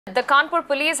The Kanpur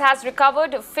Police has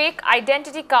recovered fake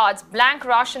identity cards, blank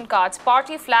ration cards,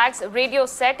 party flags, radio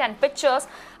set and pictures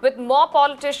with more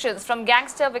politicians from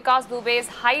gangster Vikas Dubey's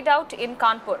hideout in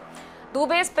Kanpur.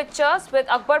 Dubey's pictures with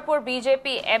Akbarpur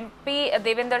BJP MP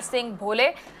Devender Singh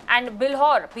Bhole and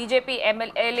Bilhor BJP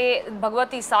MLA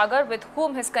Bhagwati Sagar, with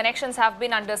whom his connections have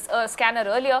been under scanner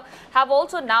earlier, have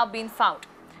also now been found.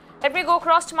 Let me go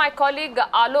across to my colleague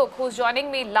Alok, who's joining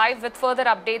me live with further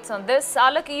updates on this.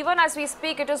 Alok, even as we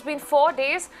speak, it has been 4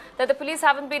 days that the police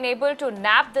haven't been able to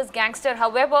nab this gangster.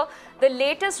 However, the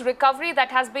latest recovery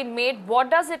that has been made, what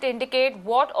does it indicate?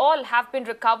 What all have been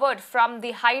recovered from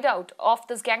the hideout of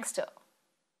this gangster?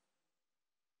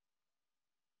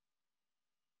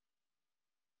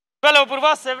 Well,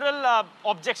 Apurva, several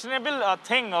objectionable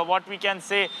what we can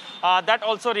say, that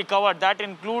also recovered. That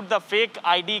include the fake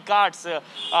ID cards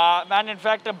and in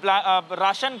fact a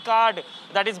ration card,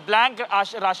 that is blank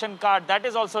ration card, that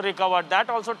is also recovered.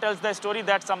 That also tells the story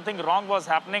that something wrong was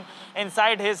happening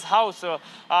inside his house.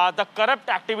 The corrupt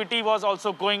activity was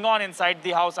also going on inside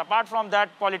the house. Apart from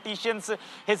that, politicians,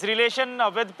 his relation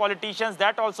with politicians,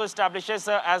 that also establishes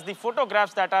as the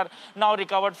photographs that are now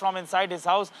recovered from inside his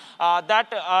house.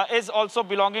 That is also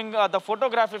belonging, the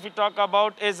photograph if we talk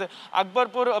about is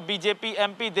Akbarpur BJP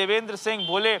MP Devender Singh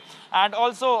Bhole and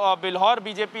also Bilhor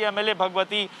BJP MLA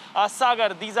Bhagwati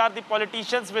Sagar. These are the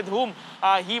politicians with whom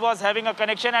he was having a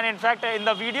connection, and in fact in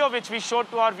the video which we showed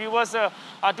to our viewers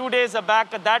 2 days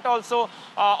back, that also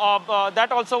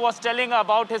was telling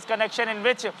about his connection, in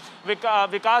which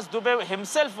Vikas Dubey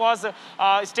himself was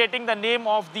stating the name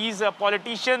of these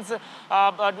politicians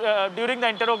during the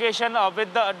interrogation of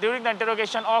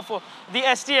the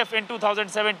STF in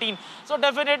 2017. So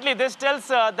definitely this tells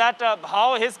that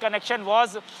how his connection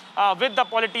was with the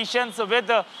politicians, with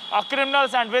the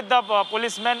criminals and with the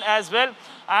policemen as well.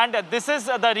 And this is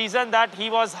the reason that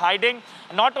he was hiding.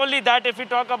 Not only that, if we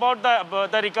talk about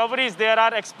the recoveries, there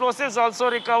are explosives also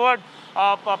recovered,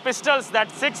 pistols, that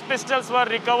 6 pistols were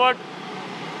recovered,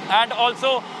 and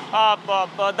also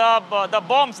the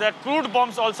bombs, that crude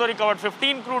bombs also recovered.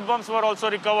 15 crude bombs were also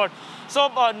recovered. So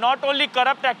not only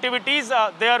corrupt activities,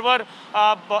 there were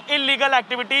illegal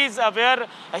activities where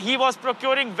he was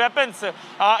procuring weapons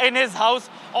in his house.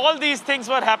 All these things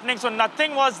were happening. So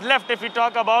nothing was left, if we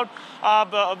talk about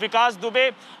Vikas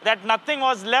Dubey, that nothing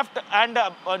was left, and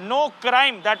no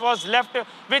crime that was left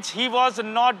which he was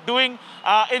not doing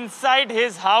inside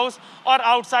his house or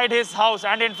outside his house.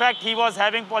 And in fact, he was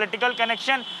having political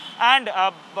connection and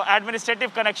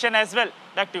administrative connection as well.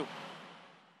 Back to you.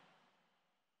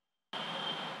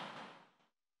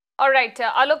 All right,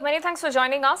 Alok, many thanks for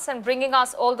joining us and bringing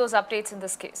us all those updates in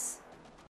this case.